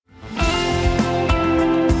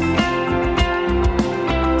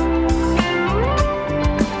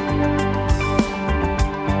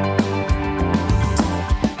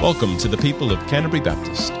Welcome to the People of Canterbury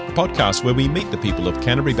Baptist, a podcast where we meet the people of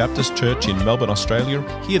Canterbury Baptist Church in Melbourne, Australia,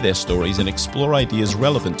 hear their stories and explore ideas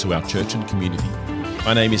relevant to our church and community.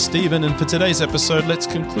 My name is Stephen, and for today's episode, let's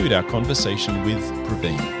conclude our conversation with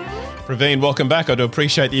Praveen. Praveen, welcome back. I do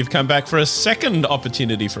appreciate that you've come back for a second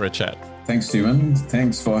opportunity for a chat. Thanks, Stephen.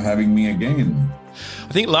 Thanks for having me again.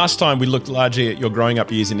 I think last time we looked largely at your growing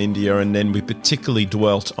up years in India, and then we particularly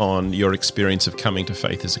dwelt on your experience of coming to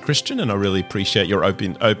faith as a Christian, and I really appreciate your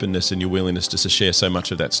openness and your willingness to share so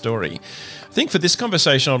much of that story. I think for this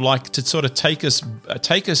conversation, I'd like to sort of take us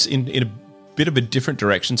in a bit of a different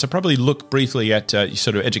direction. So probably look briefly at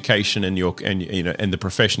sort of education and the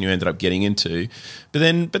profession you ended up getting into,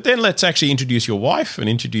 but then let's actually introduce your wife and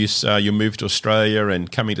introduce your move to Australia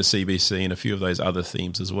and coming to CBC and a few of those other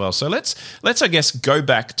themes as well. So let's I guess go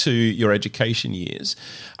back to your education years.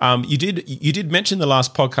 You did mention the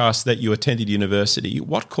last podcast that you attended university.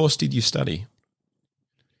 What course did you study?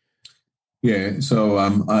 Yeah, so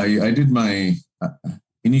I did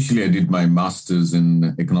initially I did my master's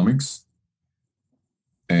in economics.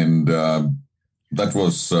 And that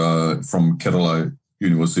was from Kerala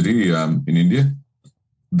University in India.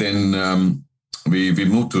 Then we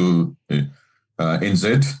moved to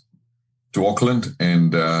NZ, to Auckland,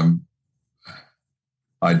 and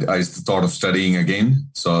I thought of studying again.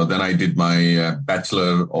 So then I did my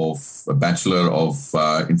Bachelor of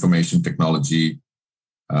Information Technology,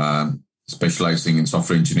 specializing in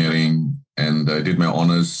software engineering, and I did my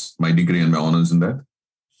degree and my honors in that.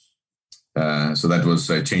 So that was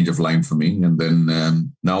a change of line for me. And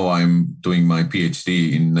then now I'm doing my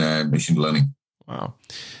PhD in machine learning. Wow.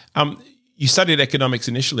 You studied economics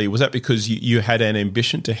initially. Was that because you had an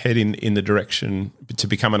ambition to head in the direction to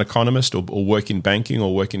become an economist or work in banking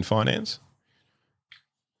or work in finance?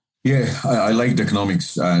 Yeah, I liked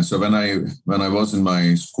economics. So when I was in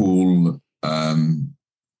my school, I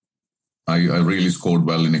really scored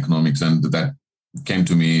well in economics, and that came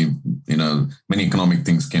to me, many economic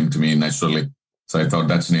things came to me naturally. So I thought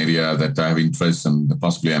that's an area that I have interest in, and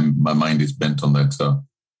possibly my mind is bent on that. So,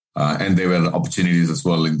 and there were opportunities as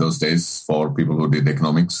well in those days for people who did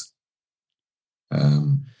economics.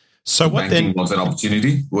 So what banking was an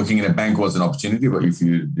opportunity. Working in a bank was an opportunity, but if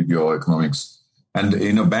you did your economics,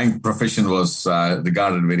 and bank profession was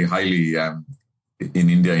regarded very highly in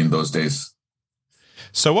India in those days.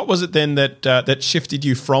 So what was it then that shifted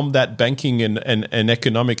you from that banking and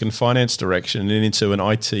economic and finance direction and into an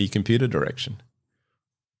IT computer direction?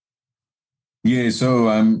 Yeah,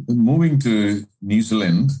 so moving to New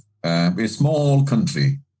Zealand, a small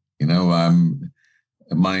country, my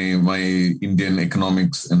Indian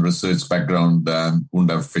economics and research background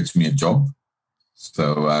wouldn't have fetched me a job.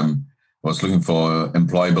 So I was looking for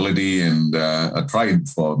employability, and I tried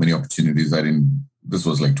for many opportunities. This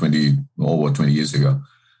was like over 20 years ago.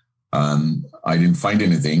 I didn't find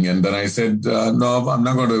anything. And then I said, no, I'm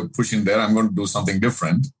not going to push in there. I'm going to do something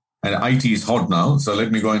different. And IT is hot now, so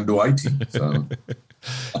let me go and do IT. So.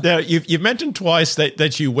 Now, you've mentioned twice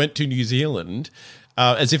that you went to New Zealand,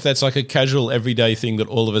 as if that's like a casual everyday thing that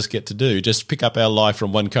all of us get to do. Just pick up our life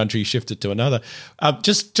from one country, shift it to another.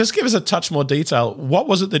 Just give us a touch more detail. What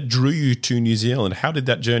was it that drew you to New Zealand? How did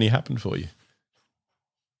that journey happen for you?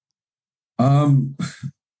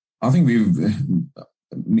 I think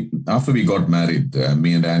after we got married,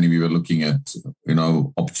 me and Annie, we were looking at,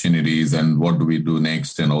 opportunities and what do we do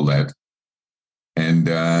next and all that. And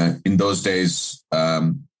in those days,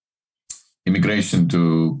 immigration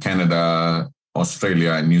to Canada,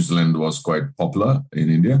 Australia, and New Zealand was quite popular in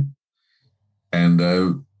India.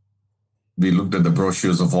 And we looked at the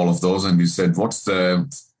brochures of all of those, and we said,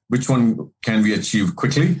 which one can we achieve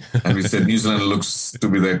quickly? And we said, New Zealand looks to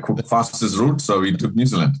be the fastest route, so we took New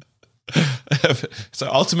Zealand. So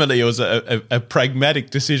ultimately, it was a pragmatic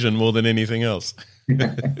decision more than anything else.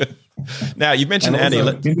 Now, you mentioned Annie. In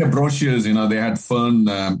the brochures, they had fern,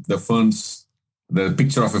 the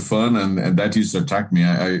picture of a fern, and that used to attract me.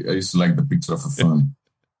 I used to like the picture of a fern.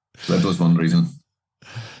 That was one reason.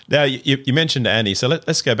 Now, you mentioned Annie, so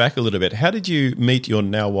let's go back a little bit. How did you meet your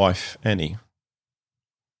now wife, Annie?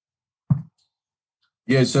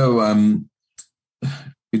 Yeah, so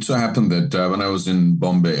it so happened that when I was in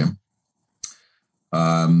Bombay,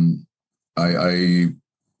 I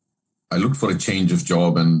looked for a change of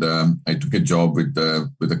job, and I took a job with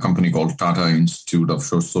a company called Tata Institute of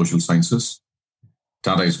Social Sciences.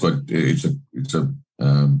 Tata is it's a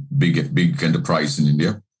big enterprise in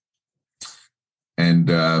India,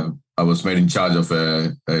 and I was made in charge of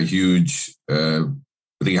a huge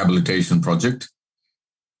rehabilitation project,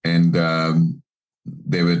 and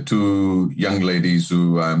there were two young ladies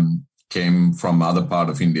who came from other part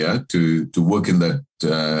of India to work in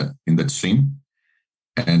that stream,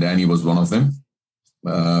 and Annie was one of them.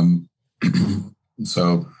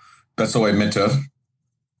 So that's how I met her,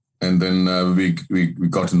 and then we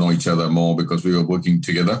got to know each other more because we were working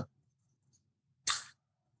together,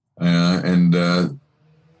 and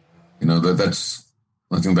that's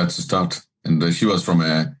I think that's the start. And she was from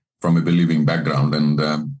a believing background, and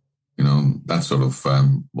that sort of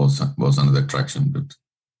was another attraction. But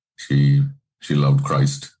she loved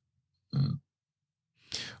Christ.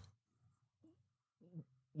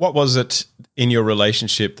 What was it in your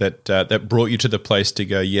relationship that brought you to the place to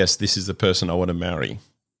go, yes, this is the person I want to marry?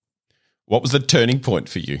 What was the turning point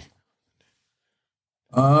for you?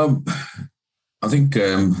 I think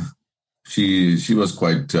she was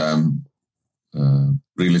quite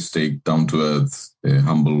realistic, down to earth, a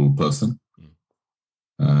humble person.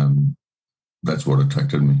 That's what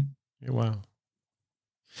attracted me. Yeah, wow.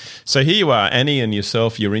 So here you are, Annie and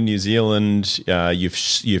yourself. You're in New Zealand. You've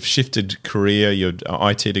shifted career. Your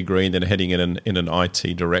IT degree, and then heading in an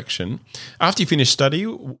IT direction. After you finished study,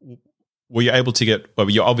 were you able to get? Well,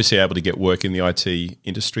 you're obviously able to get work in the IT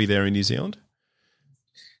industry there in New Zealand.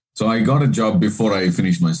 So I got a job before I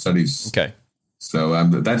finished my studies. Okay. So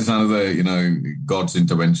that is another, God's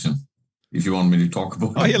intervention. If you want me to talk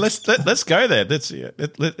about. Oh yeah, let's go there. Let's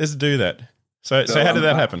do that. So how did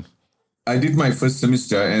that happen? I did my first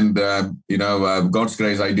semester, and God's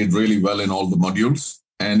grace, I did really well in all the modules.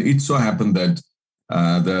 And it so happened that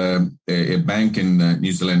a bank in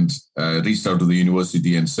New Zealand reached out to the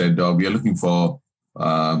university and said, we are looking for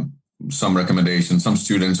some recommendations, some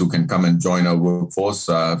students who can come and join our workforce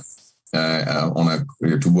to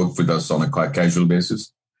work with us on a quite casual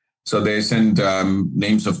basis. So they sent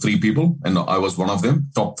names of 3 people, and I was one of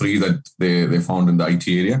them, top 3 that they found in the IT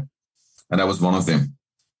area, and I was one of them.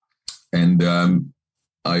 And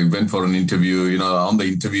I went for an interview. On the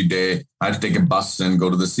interview day, I had to take a bus and go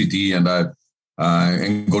to the city and go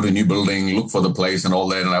to a new building, look for the place and all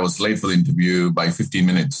that. And I was late for the interview by 15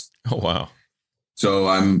 minutes. Oh, wow. So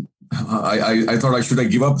I thought, should I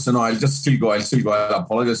give up? So no, I'll still go. I'll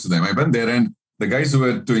apologize to them. I went there, and the guys who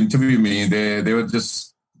were to interview me,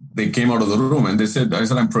 they came out of the room and I said,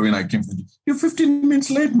 I'm Praveen. I came. You're 15 minutes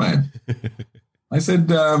late, man. I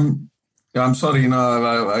said, I'm sorry,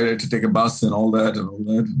 I had to take a bus and all that.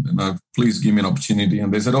 And please give me an opportunity.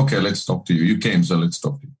 And they said, okay, let's talk to you. You came, so let's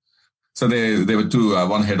talk to you. So they were 2,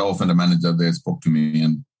 one head off and a manager. They spoke to me,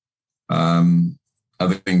 and I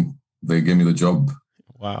think they gave me the job.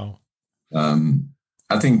 Wow.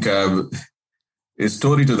 I think a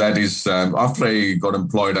story to that is after I got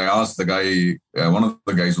employed, I asked the guy, one of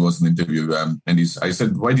the guys who was in the interview, and I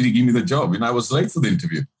said, why did he give me the job? I was late for the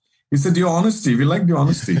interview. He said, your honesty. We like your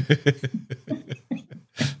honesty.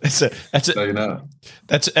 That's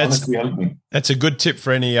a good tip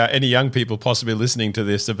for any young people possibly listening to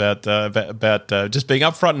this about just being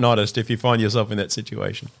upfront and honest if you find yourself in that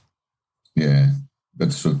situation. Yeah,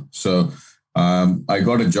 that's true. So I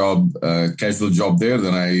got a job, casual job there.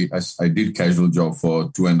 Then I did casual job for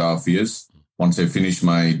 2.5 years. Once I finished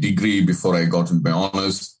my degree, before I got into my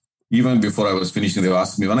honors. Even before I was finishing, they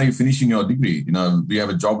asked me, when are you finishing your degree? We have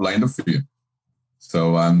a job lined up for you.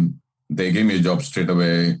 So they gave me a job straight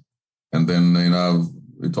away. And then,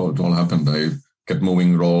 it all happened. I kept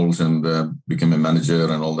moving roles and became a manager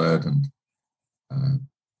and all that. And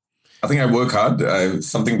I think I work hard.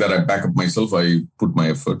 Something that I back up myself. I put my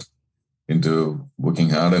effort into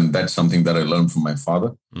working hard. And that's something that I learned from my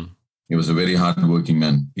father. He was a very hardworking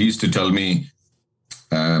man. He used to tell me,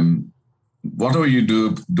 whatever you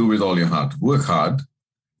do with all your heart, work hard.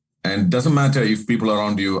 And it doesn't matter if people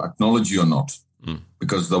around you acknowledge you or not,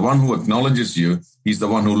 because the one who acknowledges you, he's the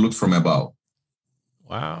one who looks from above.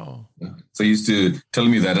 Wow. So he used to tell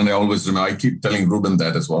me that, and I always remember, I keep telling Ruben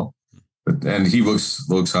that as well. And he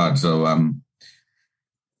works hard. So, and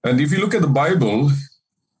if you look at the Bible,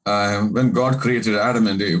 when God created Adam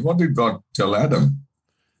and Eve, what did God tell Adam?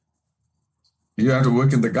 You have to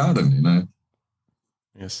work in the garden,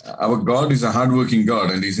 Yes. Our God is a hardworking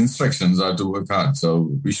God, and his instructions are to work hard.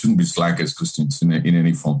 So we shouldn't be slack as Christians in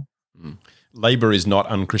any form. Labor is not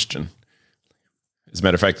unchristian. As a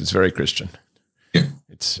matter of fact, it's very Christian. Yeah.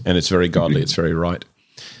 It's very godly. It's very right.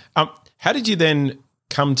 How did you then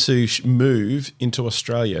come to move into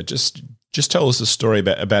Australia? Just tell us a story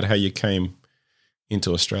about how you came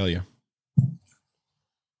into Australia.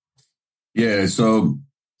 Yeah, so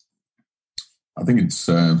I think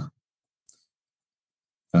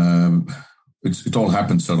it all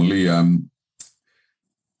happened suddenly.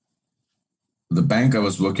 The bank I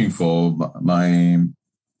was working for,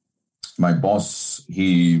 my boss,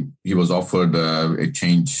 he was offered a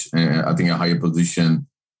change, I think a higher position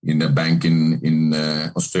in a bank in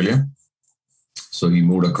Australia. So he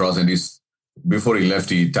moved across, and before he left,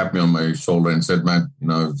 he tapped me on my shoulder and said, "Matt,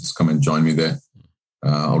 just come and join me there.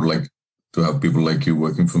 I would like to have people like you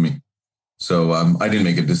working for me." So I didn't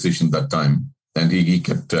make a decision that time, and he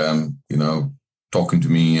kept talking to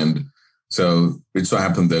me, and so it so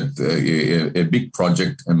happened that a big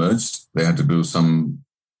project emerged. They had to do some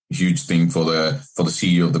huge thing for the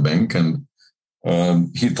CEO of the bank, and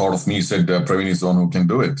he thought of me. He said, "Praveen is the one who can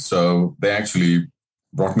do it." So they actually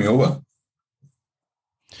brought me over.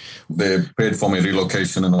 They paid for my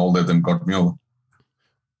relocation and all that, and got me over.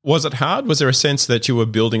 Was it hard? Was there a sense that you were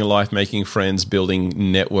building a life, making friends,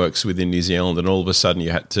 building networks within New Zealand, and all of a sudden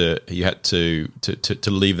you had to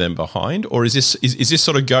leave them behind? Or is this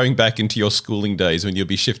sort of going back into your schooling days when you'll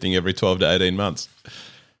be shifting every 12 to 18 months?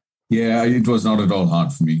 Yeah, it was not at all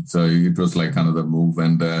hard for me. So it was like another move,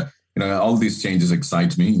 and all these changes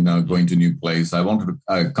excite me. Going to a new place. I wanted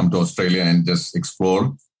to come to Australia and just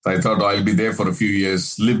explore. So I thought I'll be there for a few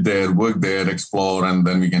years, live there, work there, explore, and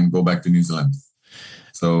then we can go back to New Zealand.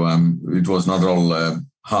 So it was not at all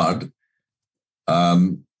hard.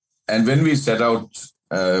 And when we set out,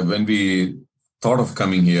 when we thought of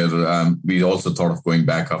coming here, we also thought of going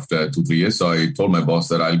back after 2-3 years. So I told my boss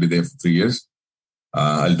that I'll be there for 3 years.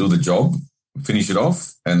 I'll do the job, finish it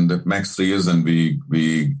off, and max 3 years, and we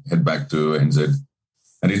head back to NZ.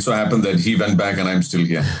 And it so happened that he went back and I'm still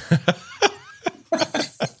here.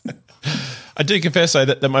 I do confess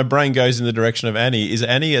that my brain goes in the direction of Annie. Is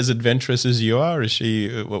Annie as adventurous as you are?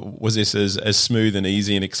 Was this as smooth and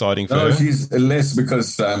easy and exciting for her? No, she's less,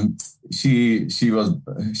 because she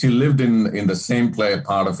lived in the same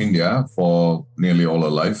part of India for nearly all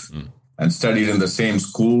her life, and studied in the same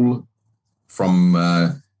school from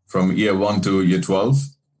year 1 to year 12.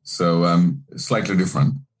 So slightly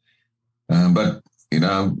different. But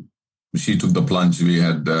she took the plunge. We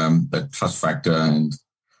had that trust factor, and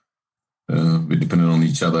we depended on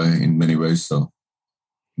each other in many ways, so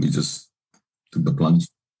we just took the plunge.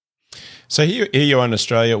 So here you are in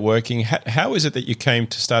Australia working. How is it that you came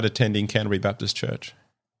to start attending Canterbury Baptist Church?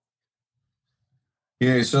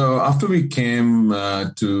 Yeah, so after we came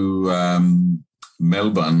to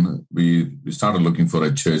Melbourne, we started looking for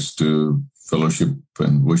a church to fellowship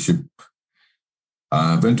and worship.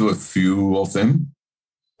 Went to a few of them,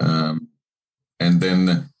 and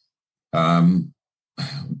then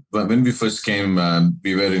when we first came,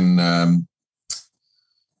 we were in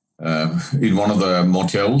one of the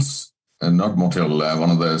motels, one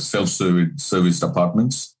of the self-service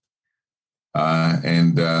apartments,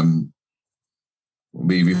 and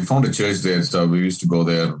we found a church there. So we used to go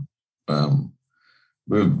there.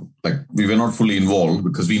 We were not fully involved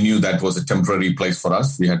because we knew that was a temporary place for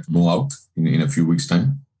us. We had to move out in a few weeks'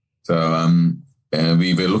 time. So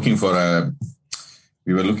we were looking for a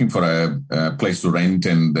place to rent,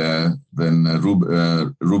 and then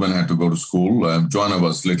Ruben had to go to school. Joanna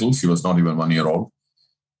was little; she was not even 1 year old.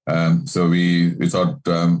 So we thought,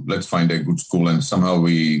 let's find a good school, and somehow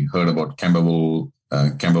we heard about Camberwell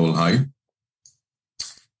High.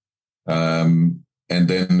 And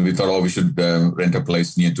then we thought, we should rent a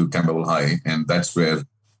place near to Camberwell High, and that's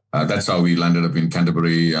how we landed up in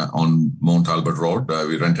Canterbury on Mount Albert Road.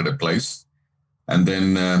 We rented a place. And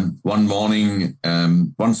then one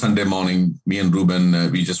Sunday morning, me and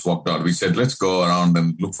Ruben, we just walked out. We said, let's go around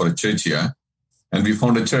and look for a church here. And we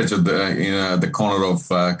found a church at the corner of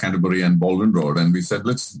Canterbury and Baldwin Road. And we said,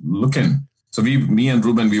 let's look in. So me and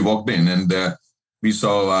Ruben, we walked in, and we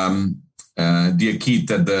saw dear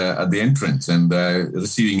Keith at the entrance, and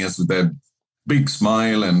receiving us with a big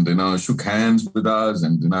smile, and shook hands with us,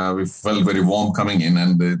 and we felt very warm coming in,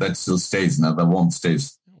 and that still stays. The warmth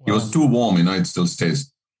stays. Wow. It was too warm, it still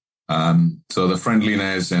stays. So the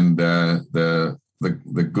friendliness and the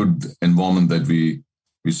good environment that we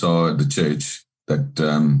saw at the church, that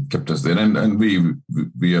kept us there, and we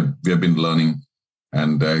have been learning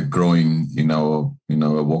and growing in our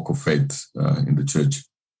walk of faith in the church.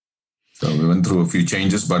 So we went through a few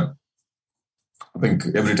changes, but I think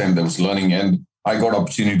every time there was learning, and I got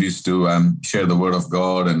opportunities to share the word of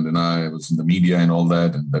God, and I was in the media and all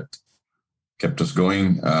that, and that kept us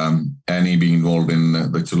going. Annie being involved in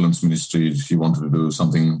the children's ministry, she wanted to do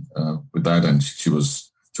something with that, and she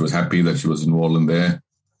was happy that she was involved in there.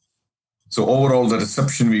 So overall, the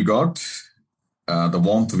reception we got, the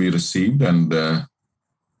warmth we received, and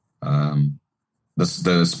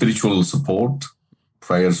the spiritual support,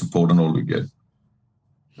 prayer support, and all we get,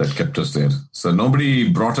 that kept us there. So nobody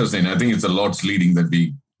brought us in. I think it's the Lord's leading that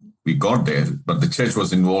we we got there, but the church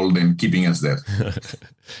was involved in keeping us there.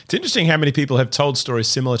 It's interesting how many people have told stories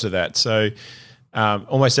similar to that. So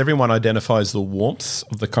almost everyone identifies the warmth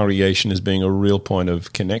of the congregation as being a real point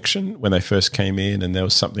of connection when they first came in, and there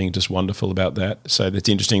was something just wonderful about that. So it's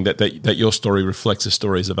interesting that your story reflects the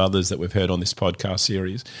stories of others that we've heard on this podcast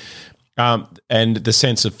series. And the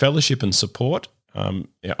sense of fellowship and support,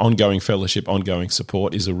 ongoing fellowship, ongoing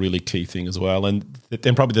support is a really key thing as well. And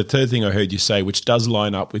then probably the third thing I heard you say, which does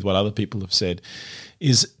line up with what other people have said,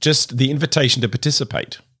 is just the invitation to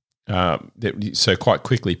participate. So quite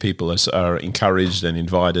quickly people are encouraged and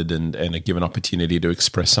invited and are given opportunity to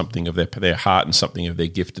express something of their heart and something of their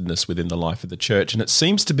giftedness within the life of the church. And it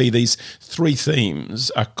seems to be these three themes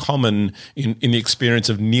are common in the experience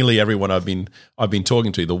of nearly everyone I've been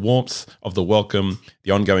talking to: the warmth of the welcome,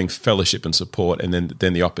 the ongoing fellowship and support, and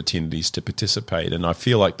then the opportunities to participate. And I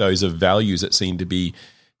feel like those are values that seem to be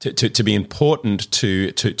important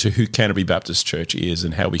to who Canterbury Baptist Church is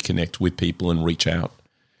and how we connect with people and reach out.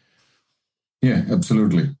 Yeah,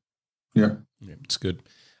 absolutely. Yeah, it's good.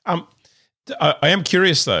 I am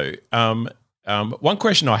curious though. One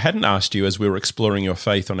question I hadn't asked you as we were exploring your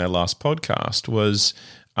faith on our last podcast was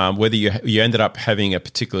whether you ended up having a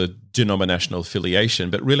particular denominational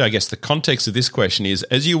affiliation. But really, I guess the context of this question is,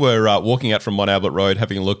 as you were walking out from Mont Albert Road,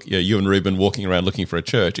 having a look, you and Reuben walking around looking for a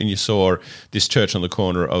church, and you saw this church on the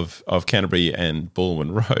corner of Canterbury and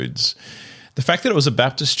Balwyn Roads. The fact that it was a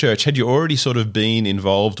Baptist church, had you already sort of been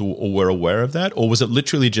involved or were aware of that? Or was it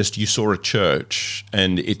literally just you saw a church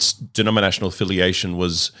and its denominational affiliation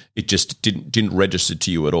it just didn't register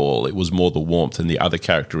to you at all? It was more the warmth and the other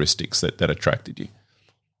characteristics that attracted you?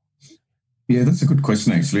 Yeah, that's a good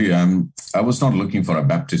question, actually. I was not looking for a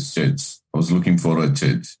Baptist church. I was looking for a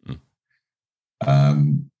church.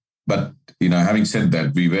 But, having said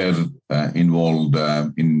that, we were involved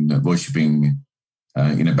in worshiping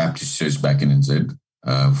in a Baptist church back in NZ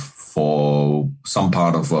for some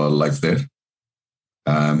part of our life there.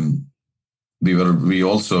 We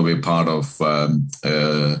also were part of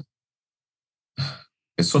a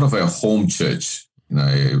sort of a home church,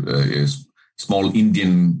 a small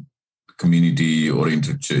Indian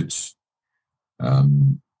community-oriented church, where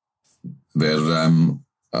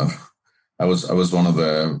I was one of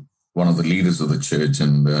the leaders of the church,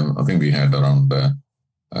 and I think we had around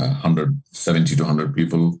 170 to 100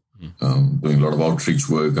 people doing a lot of outreach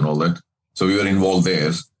work and all that. So we were involved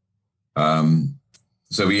there.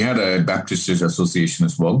 So we had a Baptist Church Association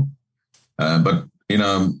as well. But,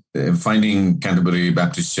 finding Canterbury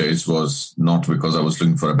Baptist Church was not because I was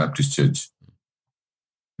looking for a Baptist church.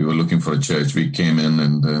 We were looking for a church. We came in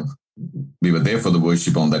and we were there for the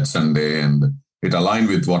worship on that Sunday, and it aligned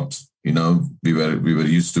with what, we were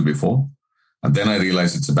used to before. And then I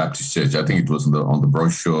realized it's a Baptist church. I think it was on the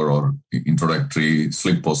brochure or introductory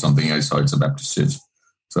slip or something. I saw it's a Baptist church.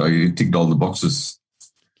 So I ticked all the boxes.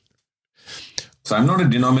 So I'm not a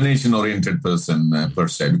denomination-oriented person per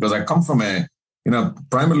se, because I come from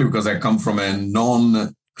primarily because I come from a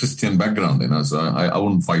non-Christian background. So I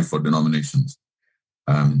wouldn't fight for denominations.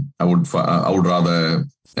 I would rather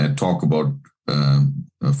talk about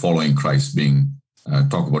following Christ,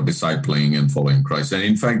 talk about discipling and following Christ. And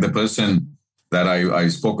in fact, the person that I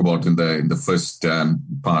spoke about in the first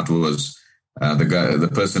part was the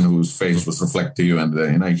person whose face was reflective,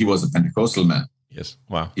 and he was a Pentecostal man. Yes,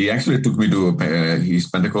 wow. He actually took me to his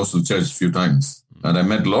Pentecostal church a few times, and I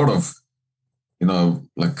met a lot of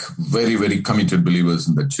very, very committed believers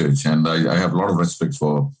in the church, and I have a lot of respect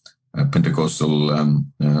for Pentecostal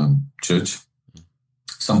church.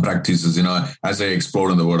 Some practices, as I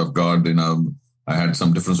explored in the Word of God, I had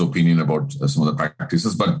some different opinion about some of the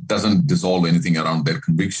practices, but doesn't dissolve anything around their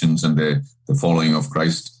convictions and the following of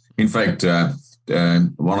Christ. In fact,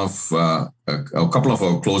 one of a couple of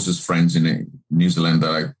our closest friends in New Zealand that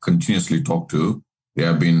I continuously talk to, they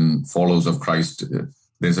have been followers of Christ.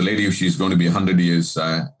 There's a lady, she's going to be 100 years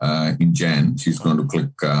in Jan. She's going to click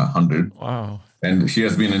 100. Wow. And she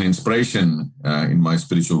has been an inspiration in my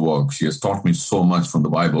spiritual walk. She has taught me so much from the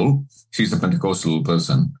Bible. She's a Pentecostal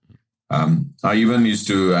person. I even used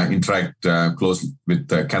to interact close with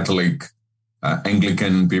Catholic,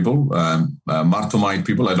 Anglican people, Marthomite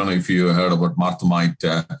people. I don't know if you heard about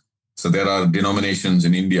Marthomite. So there are denominations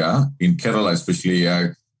in India, in Kerala especially.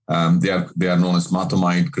 They are known as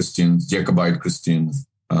Marthomite Christians, Jacobite Christians.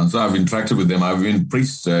 So I've interacted with them. I've been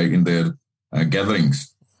priest in their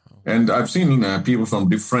gatherings. And I've seen people from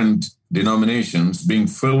different denominations being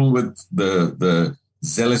filled with the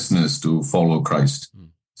zealousness to follow Christ.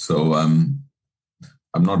 So I'm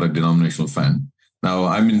not a denominational fan. Now,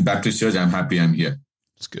 I'm in Baptist church. I'm happy I'm here.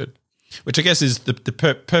 It's good. Which I guess is the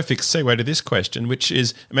perfect segue to this question, which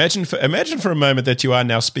is imagine for a moment that you are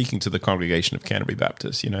now speaking to the congregation of Canterbury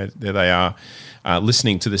Baptist. You know, there they are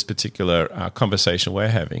listening to this particular conversation we're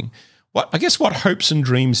having. What hopes and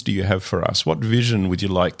dreams do you have for us? What vision would you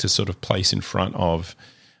like to sort of place in front of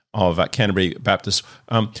Canterbury Baptist?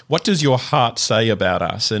 What does your heart say about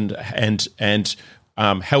us, and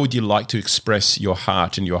how would you like to express your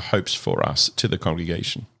heart and your hopes for us to the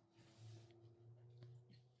congregation?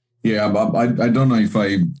 Yeah, I don't know if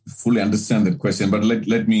I fully understand that question, but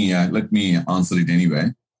let me answer it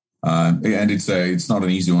anyway. And it's not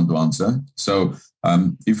an easy one to answer. So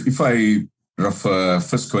if I refer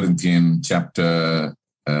 1 Corinthians chapter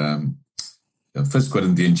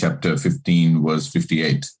 15, verse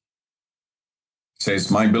 58,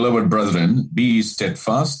 says, "My beloved brethren, be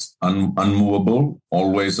steadfast, unmovable,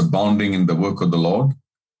 always abounding in the work of the Lord,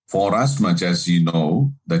 for as much as you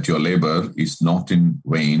know that your labor is not in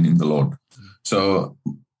vain in the Lord." So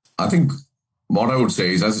I think what I would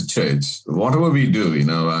say is, as a church, whatever we do,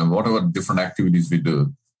 whatever different activities we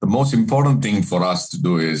do, the most important thing for us to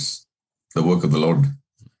do is the work of the Lord.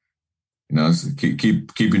 So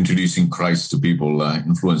keep introducing Christ to people,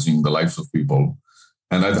 influencing the lives of people.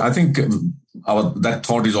 And I think that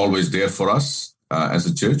thought is always there for us as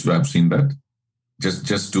a church. We have seen that.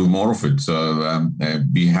 Just do more of it. So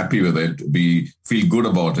be happy with it, feel good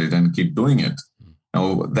about it, and keep doing it.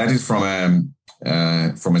 Now that is from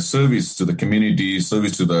a service to the community,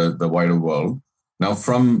 service to the wider world. Now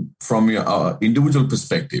from your individual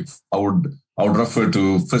perspective, I would refer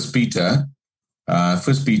to 1 Peter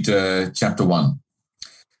chapter 1.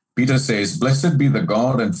 Peter says, "Blessed be the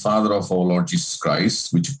God and Father of our Lord Jesus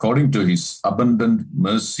Christ, which according to his abundant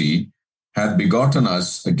mercy hath begotten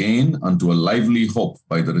us again unto a lively hope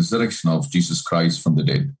by the resurrection of Jesus Christ from the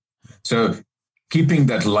dead." So keeping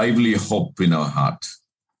that lively hope in our heart,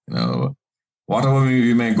 whatever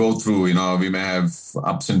we may go through, we may have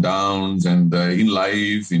ups and downs, and in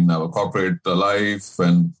life, in our corporate life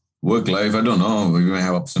and work life, I don't know, we may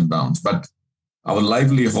have ups and downs, but our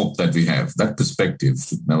lively hope that we have, that perspective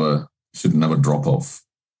should never drop off.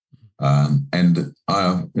 And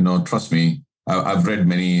trust me, I've read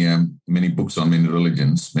many books on many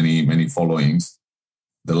religions, many followings.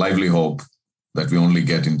 The lively hope that we only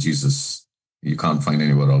get in Jesus, you can't find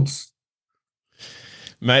anywhere else.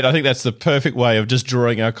 Mate, I think that's the perfect way of just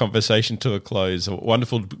drawing our conversation to a close. A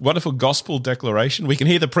wonderful, wonderful gospel declaration. We can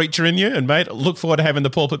hear the preacher in you, and mate, look forward to having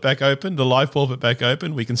the pulpit back open, the live pulpit back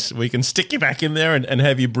open. We can stick you back in there and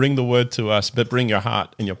have you bring the word to us, but bring your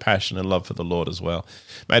heart and your passion and love for the Lord as well.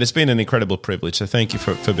 Mate, it's been an incredible privilege. So thank you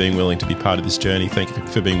for being willing to be part of this journey. Thank you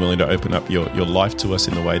for being willing to open up your life to us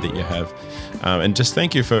in the way that you have. And just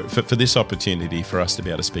thank you for this opportunity for us to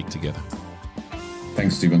be able to speak together.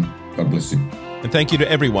 Thanks, Stephen. God bless you. And thank you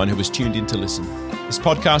to everyone who was tuned in to listen. This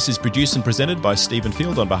podcast is produced and presented by Stephen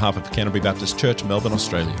Field on behalf of Canterbury Baptist Church, Melbourne,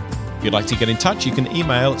 Australia. If you'd like to get in touch, you can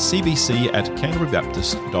email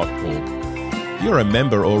cbc@canterburybaptist.org. If you're a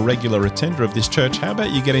member or regular attender of this church, how about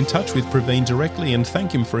you get in touch with Praveen directly and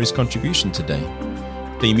thank him for his contribution today?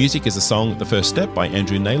 The music is a song, The First Step, by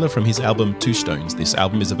Andrew Naylor from his album Two Stones. This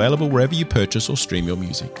album is available wherever you purchase or stream your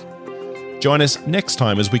music. Join us next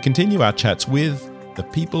time as we continue our chats with the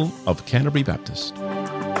people of Canterbury Baptist.